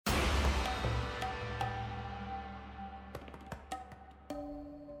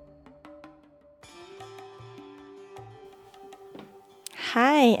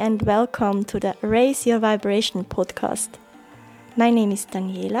Hi and welcome to the Raise Your Vibration podcast. My name is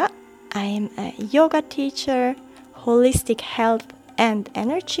Daniela. I am a yoga teacher, holistic health and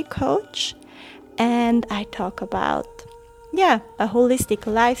energy coach, and I talk about a holistic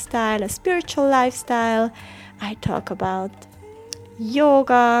lifestyle, a spiritual lifestyle. I talk about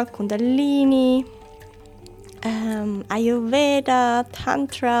yoga, kundalini, Ayurveda,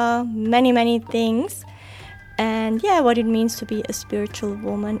 Tantra, many things. And what it means to be a spiritual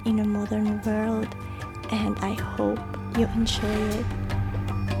woman in a modern world. And I hope you enjoy it.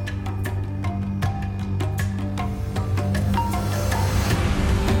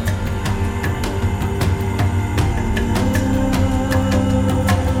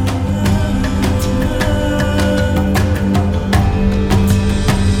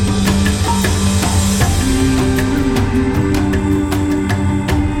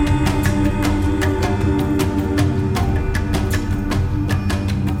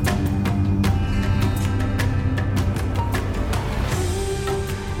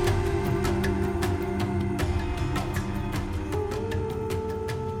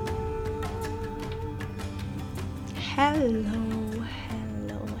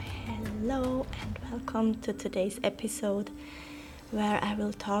 Hello, and welcome to today's episode where I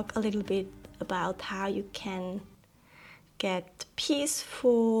will talk a little bit about how you can get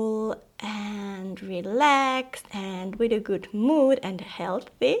peaceful and relaxed and with a good mood and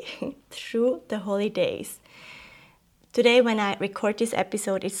healthy through the holidays. Today when I record this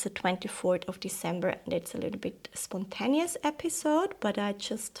episode, it's the 24th of December and it's a little bit spontaneous episode, but I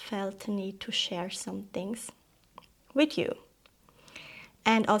just felt the need to share some things with you.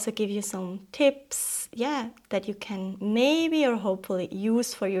 And also give you some tips, that you can maybe or hopefully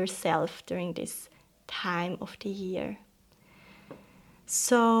use for yourself during this time of the year.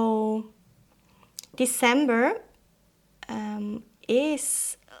 So, December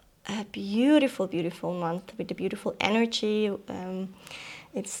is a beautiful month with a beautiful energy.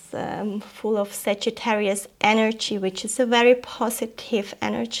 It's full of Sagittarius energy, which is a very positive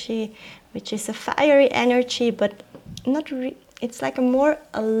energy, which is a fiery energy, but it's like a more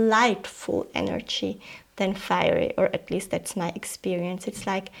lightful energy than fiery, or at least that's my experience. It's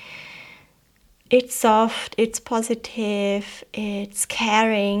like, it's soft, it's positive, it's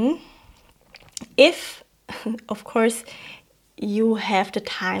caring. If, of course, you have the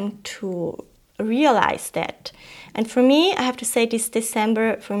time to realize that. And for me, I have to say this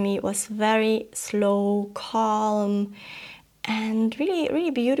December for me was very slow, calm, and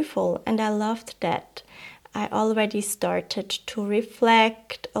really beautiful. And I loved that. I already started to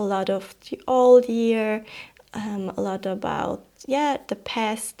reflect a lot of the old year, a lot about the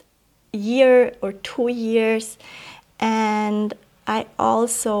past year or 2 years, and I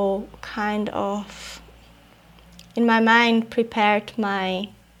also kind of in my mind prepared my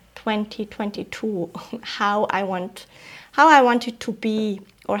 2022 how I want it to be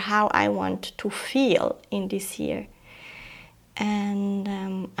or how I want to feel in this year. And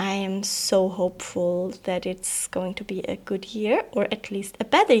I am so hopeful that it's going to be a good year, or at least a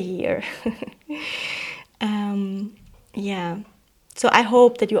better year. So I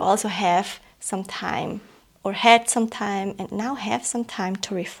hope that you also have some time, or had some time, and now have some time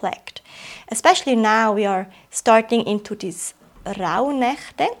to reflect. Especially now we are starting into these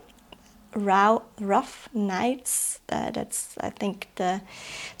Rauhnächte, rough nights, that's I think the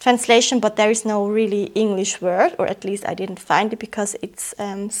translation, but there is no really English word, or at least I didn't find it, because it's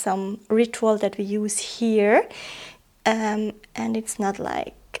some ritual that we use here, and it's not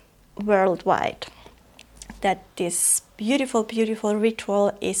like worldwide that this beautiful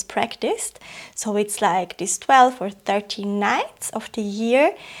ritual is practiced. So it's like these 12 or 13 nights of the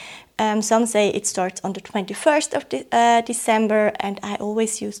year. Some say it starts on the 21st of December, and I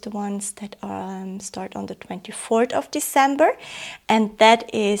always use the ones that start on the 24th of December. And that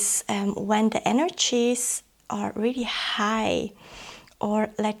is when the energies are really high, or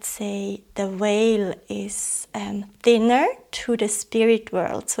let's say the veil is thinner to the spirit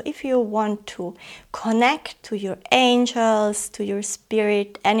world. So if you want to connect to your angels, to your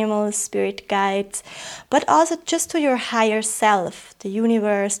spirit animals, spirit guides, but also just to your higher self, the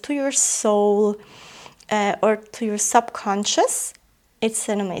universe, to your soul, or to your subconscious, it's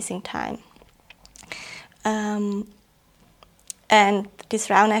an amazing time. And this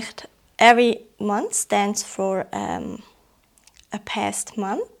Rauhnacht every month stands for a past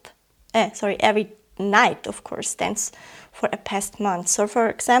month. Every night, of course, stands for a past month. So, for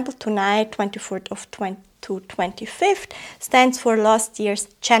example, tonight, 24th to 25th, stands for last year's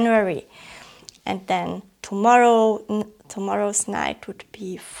January. And then tomorrow's night would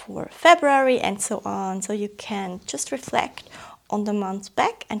be for February, and so on. So you can just reflect on the months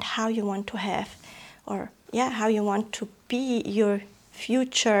back and how you want to have, or how you want to be your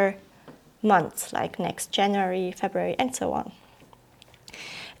future months, like next January, February, and so on.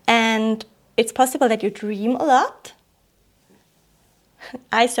 And it's possible that you dream a lot.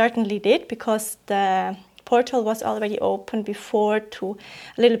 I certainly did, because the portal was already open before to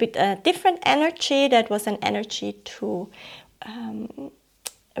a little bit different energy. That was an energy to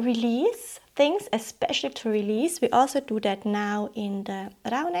release things, especially to release. We also do that now in the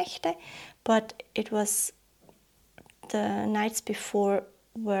Rauhnächte, but it was the nights before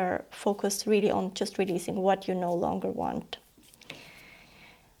were focused really on just releasing what you no longer want.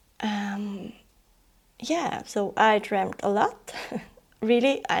 So I dreamt a lot,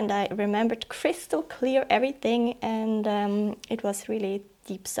 really, and I remembered crystal clear everything, and it was really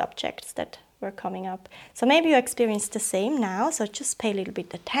deep subjects that were coming up. So maybe you experience the same now, so just pay a little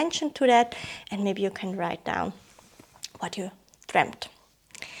bit attention to that, and maybe you can write down what you dreamt.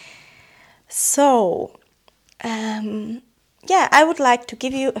 So, I would like to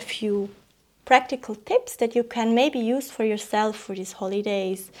give you a few practical tips that you can maybe use for yourself for these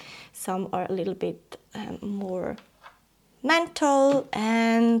holidays. Some are a little bit more mental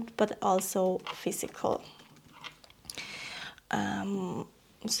but also physical.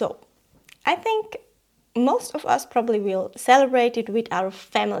 So I think most of us probably will celebrate it with our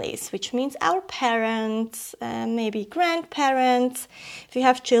families, which means our parents, maybe grandparents. If you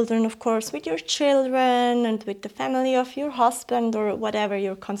have children, of course, with your children and with the family of your husband or whatever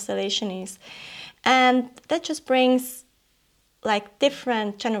your constellation is. And that just brings like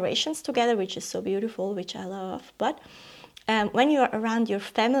different generations together, which is so beautiful, which I love. But when you are around your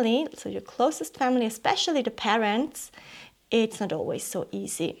family, so your closest family, especially the parents, it's not always so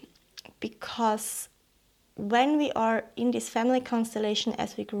easy, because when we are in this family constellation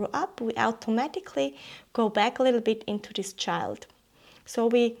as we grew up, we automatically go back a little bit into this child. So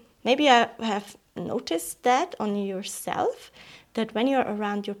maybe I have noticed that on yourself, that when you're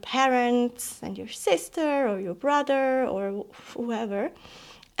around your parents and your sister or your brother or whoever,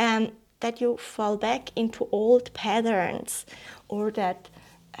 that you fall back into old patterns, or that,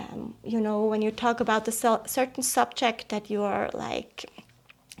 when you talk about a certain subject, that you are like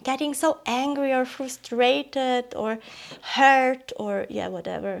getting so angry or frustrated or hurt or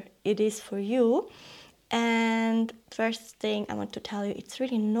whatever it is for you. And first thing I want to tell you, it's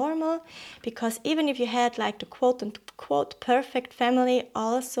really normal, because even if you had like the quote unquote perfect family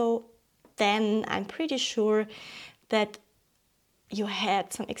also, then I'm pretty sure that you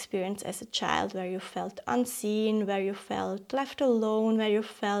had some experience as a child where you felt unseen, where you felt left alone, where you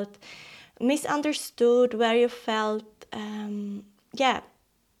felt misunderstood, where you felt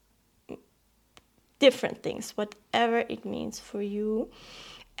different things, whatever it means for you.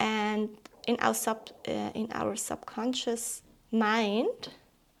 And in our subconscious mind,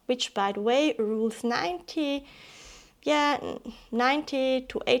 which by the way rules 90 to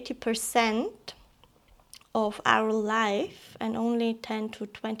 80% of our life, and only 10 to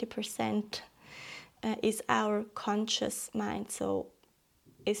 20% is our conscious mind. So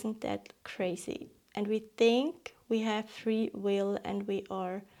isn't that crazy? And we think we have free will, and we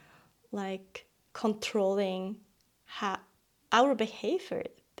are like controlling our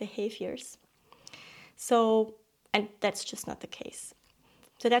behaviors. So, and that's just not the case.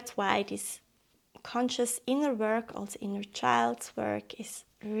 So that's why this conscious inner work, also inner child's work, is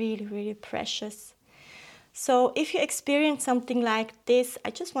really, really precious. So if you experience something like this,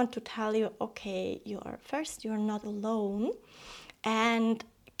 I just want to tell you, okay, you're not alone. And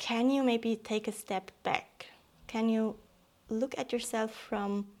can you maybe take a step back? Can you look at yourself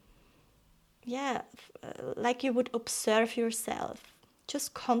from, like you would observe yourself?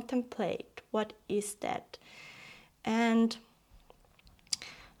 Just contemplate, what is that? And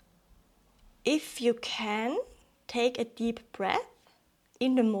if you can, take a deep breath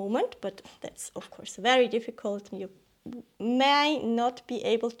in the moment, but that's of course very difficult. You may not be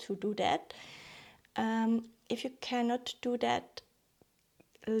able to do that. If you cannot do that,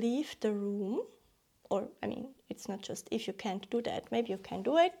 leave the room. Or, it's not just if you can't do that, maybe you can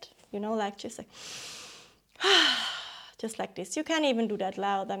do it, like just like, just like this. You can't even do that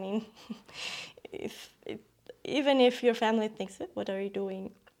loud. Even if your family thinks, what are you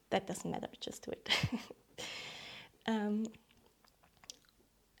doing? That doesn't matter, just do it.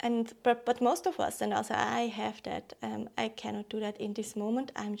 But most of us, and also I have that, I cannot do that in this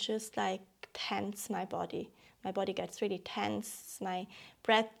moment. I'm just like tense, my body gets really tense, my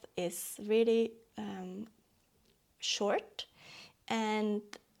breath is really short, and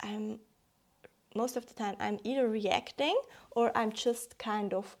most of the time I'm either reacting or I'm just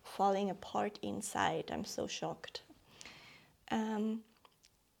kind of falling apart inside. I'm so shocked.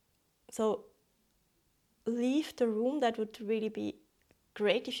 So leave the room. That would really be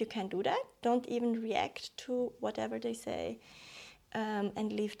great if you can do that. Don't even react to whatever they say.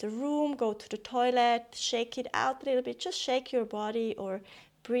 And leave the room, go to the toilet, shake it out a little bit. Just shake your body or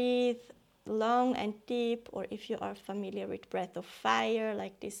breathe long and deep. Or if you are familiar with breath of fire,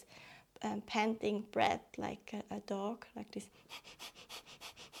 like this panting breath, like a dog, like this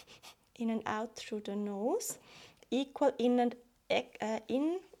in and out through the nose. Equal in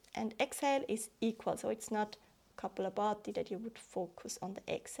and exhale is equal, so it's not Kapalabhati that you would focus on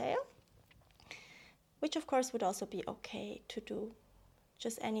the exhale, which of course would also be okay to do.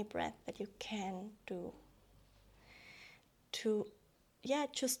 Just any breath that you can do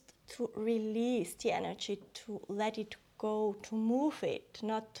just to release the energy, to let it go, to move it,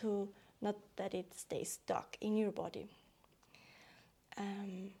 not that it stays stuck in your body.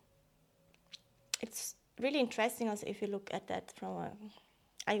 It's really interesting also if you look at that from an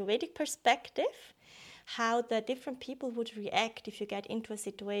Ayurvedic perspective, how the different people would react if you get into a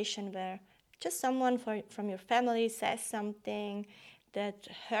situation where just someone from your family says something that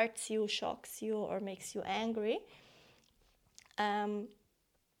hurts you, shocks you, or makes you angry.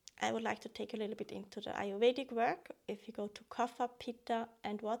 I would like to take a little bit into the Ayurvedic work. If you go to Kapha, Pitta,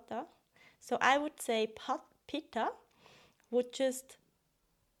 and Vata, so I would say Pitta would just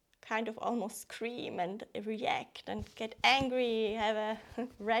kind of almost scream and react and get angry, have a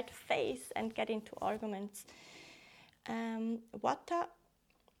red face and get into arguments. Vata,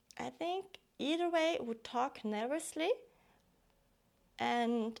 I think, either way would talk nervously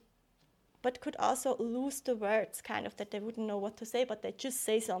but could also lose the words, kind of, that they wouldn't know what to say, but they just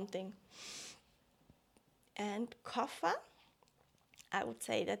say something. And Kapha, I would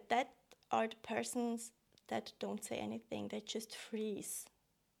say that are the persons that don't say anything, they just freeze.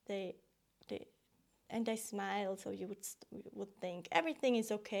 They smile, so you would think everything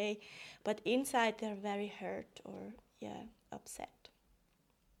is okay, but inside they're very hurt or upset.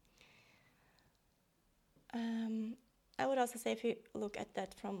 I would also say, if you look at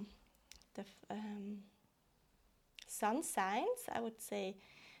that from the sun signs, I would say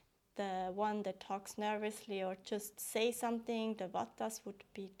the one that talks nervously or just say something, the Vatas, would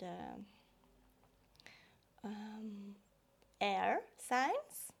be the air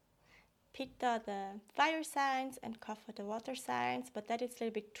signs, Pitta the fire signs, and Kapha the water signs, but that is a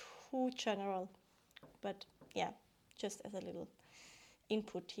little bit too general. But just as a little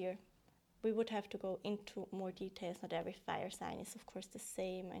input here. We would have to go into more details. Not every fire sign is, of course, the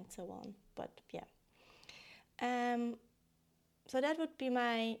same and so on. But so that would be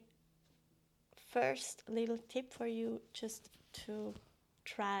my first little tip for you, just to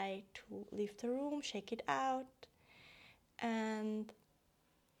try to leave the room, shake it out, and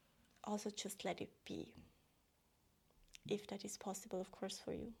also just let it be, if that is possible, of course,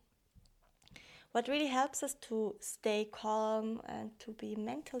 for you. What really helps us to stay calm and to be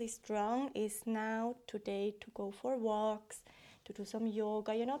mentally strong is now, today, to go for walks, to do some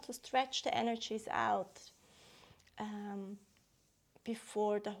yoga, to stretch the energies out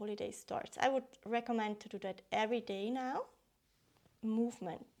before the holiday starts. I would recommend to do that every day now.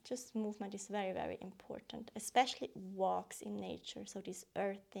 Movement is very, very important, especially walks in nature, so this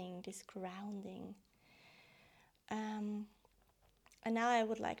earthing, this grounding. And now I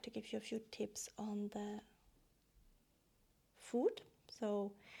would like to give you a few tips on the food.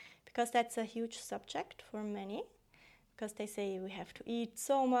 So, because that's a huge subject for many, because they say we have to eat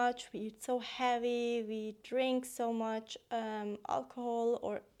so much, we eat so heavy, we drink so much alcohol,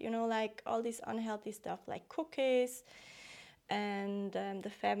 or like all this unhealthy stuff like cookies, and the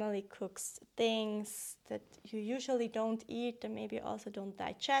family cooks things that you usually don't eat and maybe also don't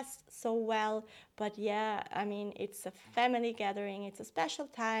digest so well. But it's a family gathering, it's a special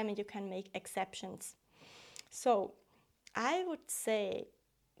time, and you can make exceptions. So I would say,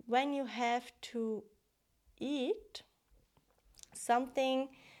 when you have to eat something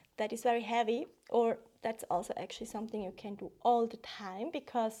that is very heavy, or that's also actually something you can do all the time,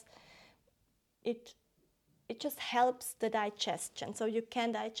 because it just helps the digestion, so you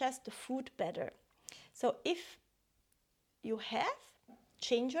can digest the food better. So if you have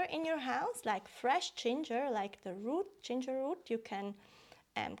ginger in your house, like fresh ginger, like the ginger root, you can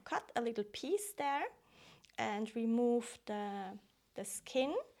cut a little piece there and remove the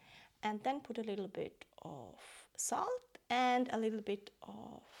skin, and then put a little bit of salt and a little bit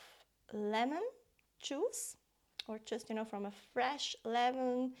of lemon juice, or just from a fresh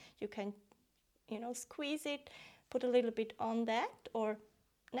lemon, you can squeeze it, put a little bit on that or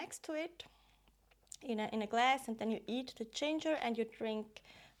next to it in a glass, and then you eat the ginger and you drink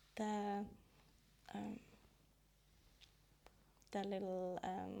the the little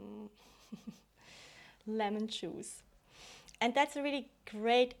lemon juice. And that's a really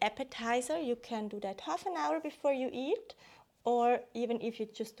great appetizer. You can do that half an hour before you eat, or even if you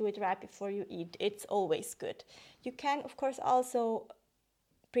just do it right before you eat, it's always good. You can, of course, also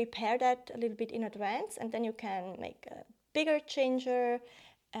prepare that a little bit in advance, and then you can make a bigger ginger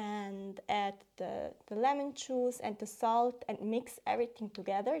and add the lemon juice and the salt and mix everything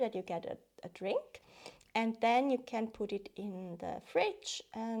together that you get a drink. And then you can put it in the fridge,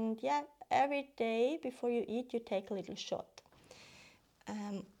 and yeah, every day before you eat, you take a little shot.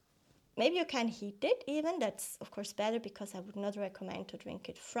 Maybe you can heat it even. That's of course better, because I would not recommend to drink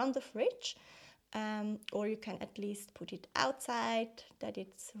it from the fridge. Or you can at least put it outside, that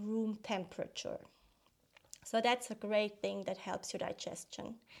it's room temperature. So that's a great thing that helps your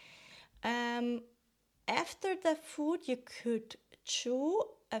digestion. After the food, you could chew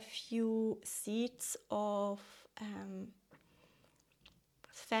a few seeds of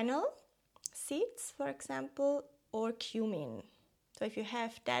fennel seeds, for example, or cumin. So if you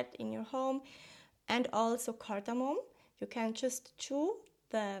have that in your home, and also cardamom, you can just chew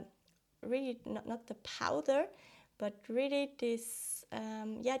the really not the powder, but really this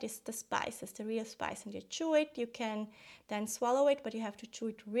the spices, the real spice, and you chew it. You can then swallow it, but you have to chew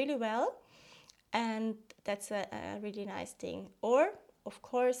it really well, and that's a really nice thing. Or of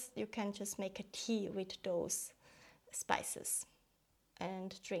course you can just make a tea with those spices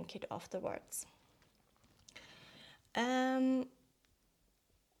and drink it afterwards.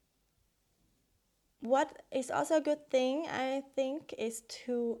 What is also a good thing, I think, is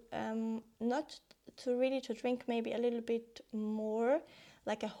to not to really to drink maybe a little bit more,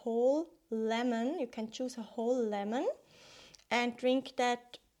 like a whole lemon. You can choose a whole lemon and drink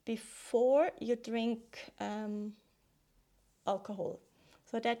that before you drink alcohol.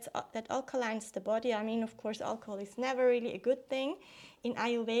 So that alkalines the body. I mean, of course, alcohol is never really a good thing. In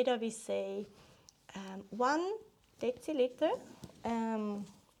Ayurveda, we say 1 deciliter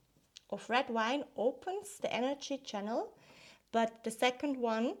of red wine opens the energy channel, but the second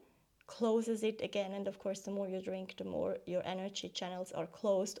one closes it again. And of course, the more you drink, the more your energy channels are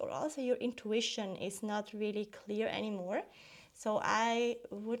closed, or also your intuition is not really clear anymore. So I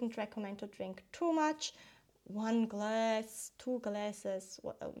wouldn't recommend to drink too much. 1 glass, 2 glasses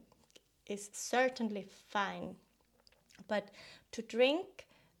is certainly fine. But to drink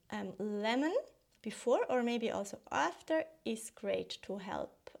lemon before or maybe also after is great to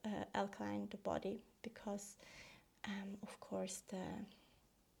help alkaline the body, because of course the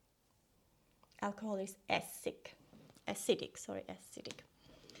alcohol is acidic.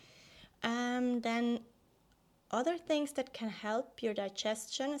 Then other things that can help your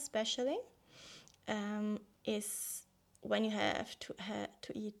digestion, especially, is when you have to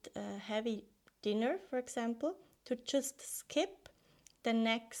eat a heavy dinner, for example, to just skip the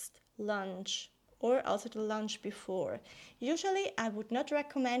next lunch, or also the lunch before. Usually I would not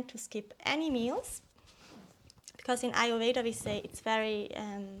recommend to skip any meals, because in Ayurveda we say it's very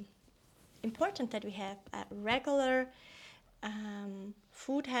important that we have a regular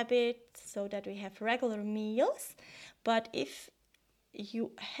food habit, so that we have regular meals. But if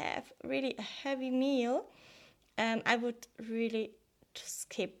you have really a heavy meal, I would really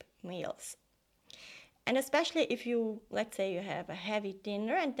skip meals. And especially if you, let's say you have a heavy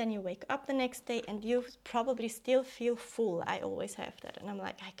dinner and then you wake up the next day and you probably still feel full. I always have that, and I'm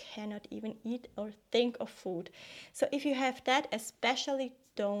like, I cannot even eat or think of food. So if you have that, especially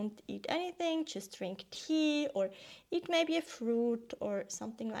don't eat anything, just drink tea or eat maybe a fruit or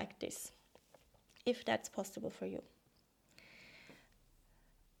something like this, if that's possible for you.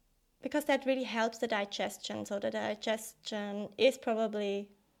 Because that really helps the digestion. So the digestion is probably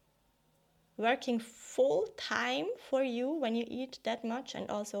working full time for you when you eat that much, and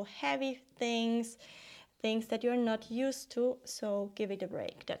also heavy things that you're not used to. So give it a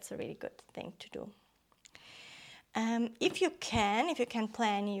break. That's a really good thing to do. If you can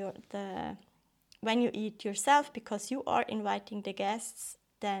plan when you eat yourself, because you are inviting the guests,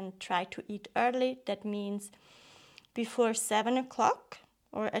 then try to eat early. That means before 7 o'clock,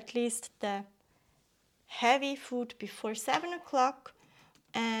 or at least the heavy food before 7 o'clock,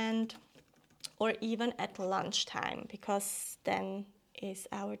 or even at lunchtime, because then is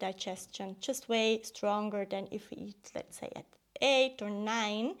our digestion just way stronger than if we eat, let's say, at 8 or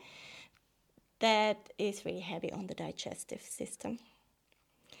 9. That is really heavy on the digestive system.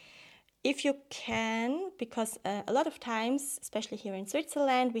 If you can, because a lot of times, especially here in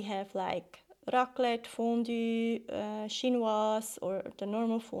Switzerland, we have like raclette, fondue, chinoise, or the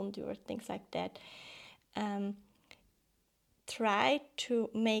normal fondue, or things like that. Try to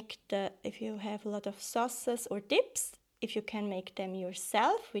make if you have a lot of sauces or dips, if you can make them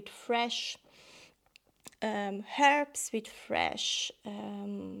yourself with fresh herbs, with fresh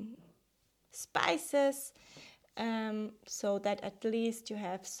spices, so that at least you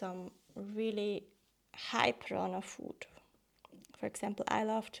have some really high prana food. For example, I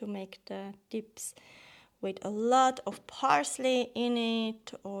love to make the dips with a lot of parsley in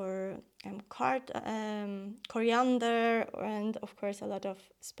it, or coriander, and of course a lot of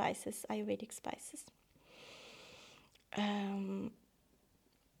spices, Ayurvedic spices.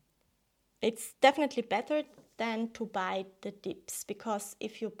 It's definitely better than to buy the dips, because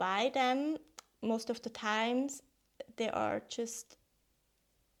if you buy them, most of the times they are just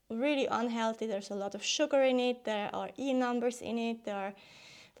really unhealthy. There's a lot of sugar in it, there are E numbers in it, they are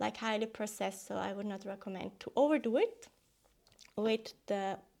like highly processed, so I would not recommend to overdo it with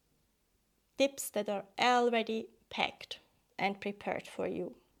the dips that are already packed and prepared for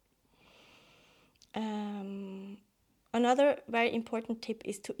you. Another very important tip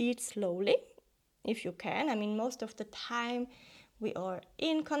is to eat slowly, if you can. I mean, most of the time we are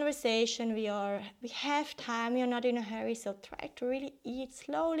in conversation, we have time, we are not in a hurry, so try to really eat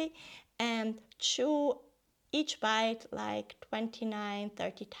slowly and chew each bite like 29,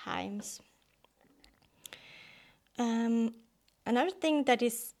 30 times. Another thing that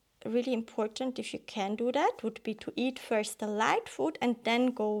is really important, if you can do that, would be to eat first the light food and then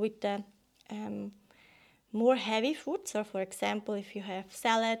go with the more heavy food. So for example, if you have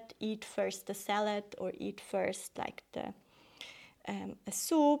salad, eat first the salad, or eat first like a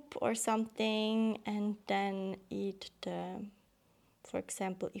soup or something, and then eat for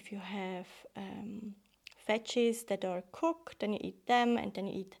example, if you have veggies that are cooked, then you eat them, and then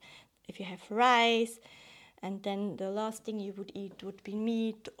you eat, if you have rice, and then the last thing you would eat would be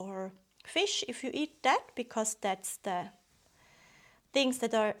meat or fish, if you eat that, because that's the things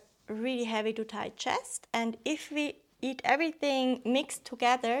that are really heavy to digest. And if we eat everything mixed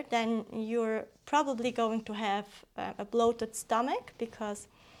together, then you're probably going to have a bloated stomach, because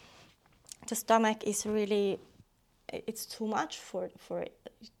the stomach is really, it's too much for it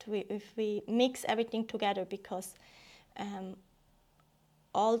if we mix everything together, because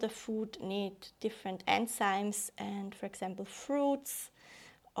all the food need different enzymes, and for example fruits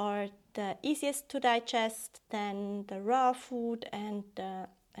are the easiest to digest, then the raw food and the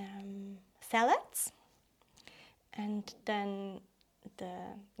salads, and then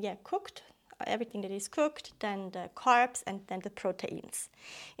the cooked, everything that is cooked, then the carbs, and then the proteins.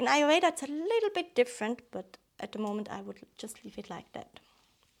 In Ayurveda it's a little bit different, but at the moment I would just leave it like that.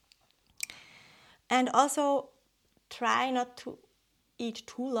 And also try not to eat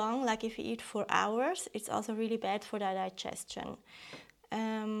too long. Like if you eat 4 hours, it's also really bad for the digestion.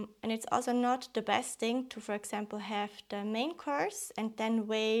 And it's also not the best thing to, for example, have the main course and then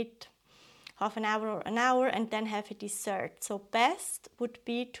wait half an hour or an hour and then have a dessert. So best would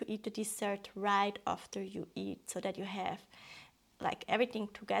be to eat the dessert right after you eat, so that you have like everything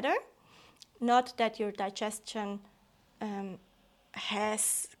together. Not that your digestion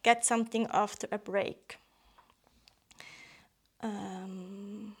get something after a break.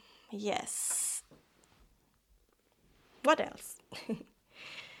 Yes. What else?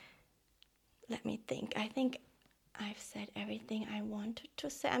 Let me think. I think I've said everything I wanted to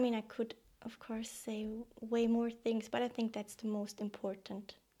say. I mean, I could, of course, say way more things, but I think that's the most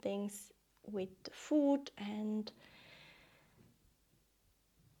important things with food and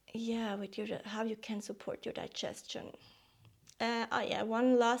with how you can support your digestion.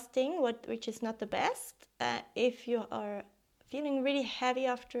 One last thing, which is not the best. If you are feeling really heavy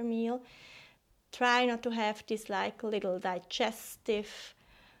after a meal, try not to have this like little digestive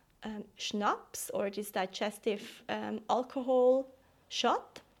schnapps or this digestive alcohol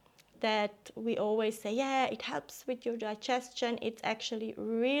shot that we always say, it helps with your digestion. It's actually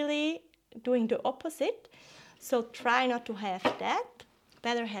really doing the opposite. So try not to have that.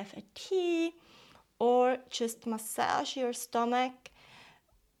 Better have a tea, or just massage your stomach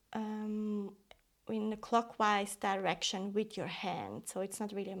in a clockwise direction with your hand. So it's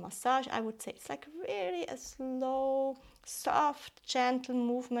not really a massage, I would say. It's like really a slow, soft, gentle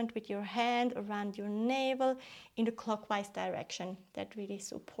movement with your hand around your navel in the clockwise direction. That really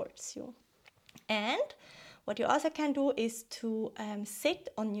supports you. And what you also can do is to sit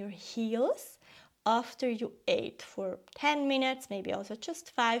on your heels after you ate for 10 minutes, maybe also just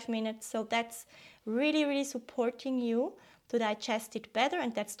 5 minutes. So that's really, really supporting you to digest it better.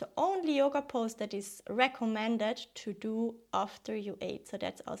 And that's the only yoga pose that is recommended to do after you ate. So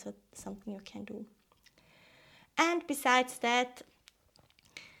that's also something you can do. And besides that,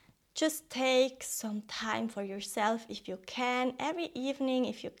 just take some time for yourself if you can. Every evening,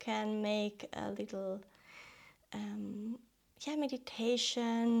 if you can, make a little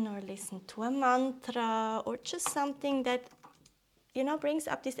meditation, or listen to a mantra, or just something that, brings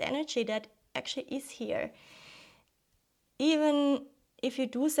up this energy that actually is here. Even if you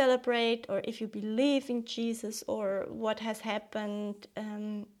do celebrate, or if you believe in Jesus, or what has happened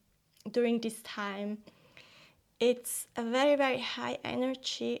during this time, it's a very, very high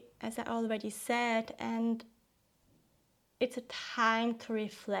energy, as I already said, and it's a time to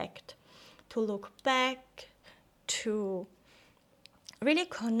reflect, to look back, to really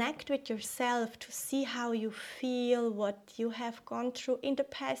connect with yourself, to see how you feel, what you have gone through in the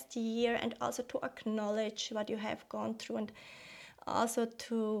past year, and also to acknowledge what you have gone through, and also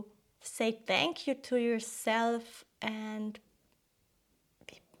to say thank you to yourself. And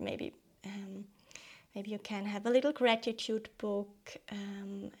maybe you can have a little gratitude book,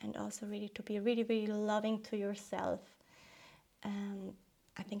 and also really to be really, really loving to yourself.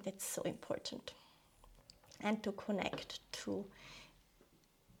 I think that's so important. And to connect to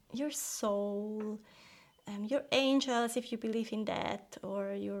your soul, your angels, if you believe in that,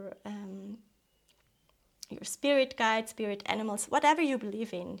 or your spirit guides, spirit animals, whatever you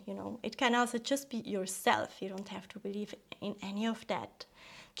believe in. It can also just be yourself. You don't have to believe in any of that.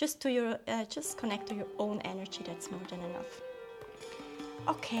 Just connect to your own energy. That's more than enough.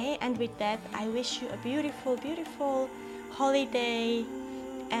 Okay, and with that, I wish you a beautiful, beautiful holiday,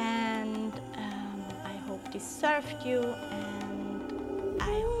 and I hope this served you, and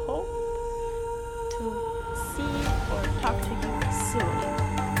I hope to see or talk to you soon.